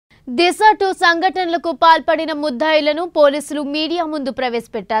దిశ 2 సంఘటనలకు పాల్పడిన ముద్దాయిలను పోలీసులు మీడియా ముందు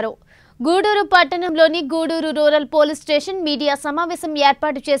ప్రవేశపెట్టారు. గూడూరు పట్టణంలోని Gudur rural police station media సమావేశం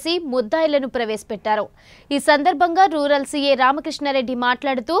ఏర్పాటు చేసి ముద్దాయిలను ప్రవేశపెట్టారు. ఈ సందర్భంగా రూరల్ సీఏ రామకృష్ణారెడ్డి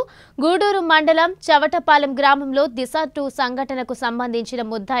మాట్లాడుతూ గూడూరు మండలం చవటపాలెం గ్రామంలో దిశ 2 సంఘటనకు సంబంధించిన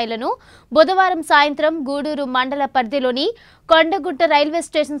ముద్దాయిలను బుధవారం సాయంత్రం గూడూరు మండల పరిధిలోని కొండగుట్ట రైల్వే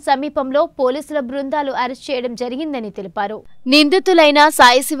స్టేషన్ సమీపంలో పోలీసుల బృందాలు అరెస్ట్ చేయడం జరిగిందని తెలిపారు. నిందితులైన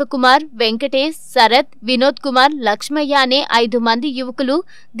సాయి శివకుమార్, వెంకటేష్, శరత్, వినోద్ కుమార్, లక్ష్మయ్య అనే 5 మంది యువకులు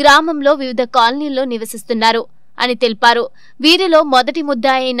గ్రామంలో వివిధ కాలనీల్లో నివసిస్తున్నారు అని తెలిపారు. వీరిలో మొదటి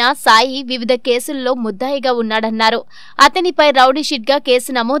ముద్దాయి అయిన సాయి వివిధ కేసుల్లో ముద్దాయిగా ఉన్నాడన్నారు. అతనిపై రౌడీ షీట్గా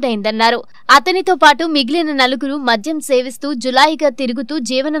కేసు నమోదైందన్నారు. అతనితో పాటు మిగిలిన 4 మద్యం సేవిస్తూ జులాయిగా తిరుగుతూ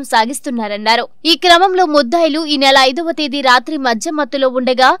జీవనం సాగిస్తున్నారన్నారు. ఈ క్రమంలో ముద్దాయిలు ఈ నెల 5వ తేదీ రాత్రి మద్యం మత్తులో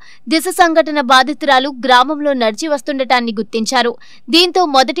ఉండగా దిశ సంఘటన బాధితురాలు గ్రామంలో నడిచి వస్తుండటాన్ని గుర్తించారు. దీంతో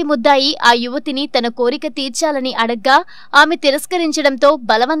మొదటి ముద్దాయి ఆ యువతిని తన కోరిక తీర్చాలని అడగ్గా ఆమె తిరస్కరించడంతో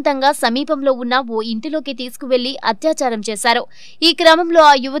బలవంతంగా సమీపంలో ఉన్న ఓ ఇంటిలోకి తీసుకువెళ్లి అత్యాచారం చేశారు. ఈ క్రమంలో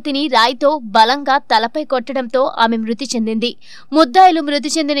ఆ యువతిని రాయితో బలంగా తలపై కొట్టడంతో ఆమె మృతి చెందింది. ముద్దాయిలు మృతి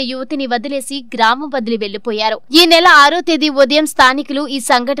చెందిన యువతిని వదిలేసి గ్రామం వదిలి వెళ్లిపోయారు. ఈ నెల 6వ తేదీ ఉదయం స్థానికులు ఈ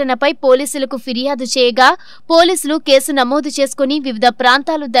సంఘటనపై పోలీసులకు ఫిర్యాదు చేయగా పోలీసులు కేసు నమోదు చేసుకుని వివిధ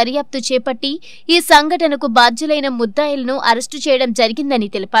ప్రాంతాలు దర్యాప్తు చేపట్టి ఈ సంఘటనకు బాధ్యులైన ముద్దాయిలను అరెస్టు చేయడం జరిగిందని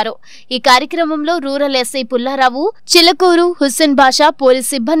తెలిపారు. ఈ కార్యక్రమంలో రూరల్ ఎస్ఐ పుల్లారావు, చిలకూరు, హుస్సేన్ బాషా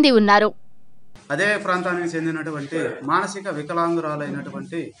పోలీస్ సిబ్బంది ఉన్నారు. అదే ప్రాంతానికి చెందినటువంటి మానసిక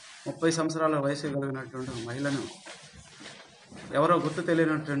వికలాంగురాలైనటువంటి 30 సంవత్సరాల వయసు కలిగినటువంటి మహిళను ఎవరో గుర్తు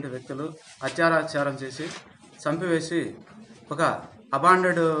తెలియనటువంటి వ్యక్తులు అత్యాచారం చేసి చంపివేసి ఒక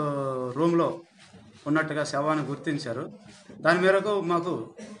అబాండెడ్ రూమ్లో ఉన్నట్టుగా శవాన్ని గుర్తించారు. దాని మేరకు మాకు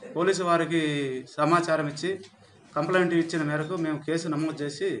పోలీసు వారికి సమాచారం ఇచ్చి కంప్లైంట్ ఇచ్చిన మేరకు మేము కేసు నమోదు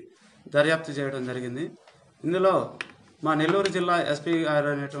చేసి దర్యాప్తు చేయడం జరిగింది. ఇందులో మా నెల్లూరు జిల్లా ఎస్పీ గారు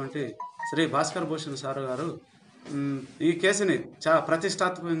అనేటువంటి శ్రీ భాస్కర్ భూషణ్ సార్ గారు ఈ కేసుని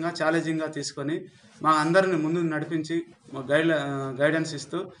ప్రతిష్టాత్మకంగా ఛాలెంజింగ్గా తీసుకొని మా అందరిని ముందు నడిపించి గైడెన్స్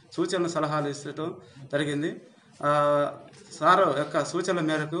ఇస్తూ సూచనలు సలహాలు ఇస్తూ జరిగింది. సార్ యొక్క సూచనల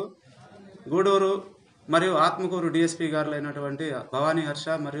మేరకు గూడూరు మరియు ఆత్మకూరు డిఎస్పీ గారు అయినటువంటి భవానీ హర్ష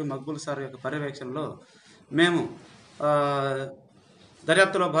మరియు మక్బుల్ సార్ యొక్క పర్యవేక్షణలో మేము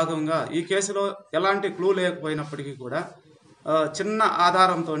దర్యాప్తులో భాగంగా ఈ కేసులో ఎలాంటి క్లూ లేకపోయినప్పటికీ కూడా చిన్న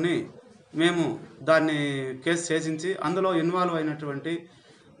ఆధారంతో మేము దాన్ని కేసు ఛేదించి అందులో ఇన్వాల్వ్ అయినటువంటి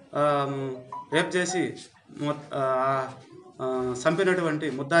రేప్ చేసి చంపినటువంటి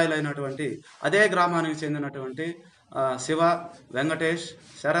ముద్దాయిలైనటువంటి అదే గ్రామానికి చెందినటువంటి శివ, వెంకటేష్,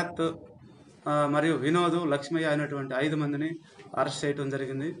 శరత్ మరియు వినోద్, లక్ష్మయ్య అయినటువంటి 5 మందిని అరెస్ట్ చేయడం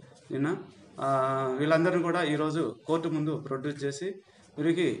జరిగింది. నిన్న వీళ్ళందరినీ కూడా ఈరోజు కోర్టు ముందు ప్రొడ్యూస్ చేసి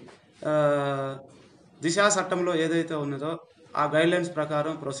వీరికి దిశా చట్టంలో ఏదైతే ఉన్నదో ఆ గైడ్లైన్స్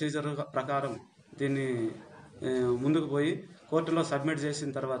ప్రకారం ప్రొసీజర్ ప్రకారం దీన్ని ముందుకు పోయి కోర్టులో సబ్మిట్ చేసిన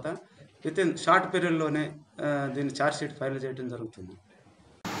తర్వాత విత్ ఇన్ షార్ట్ పీరియడ్లోనే దీన్ని ఛార్జ్ షీట్ ఫైల్ చేయడం జరుగుతుంది.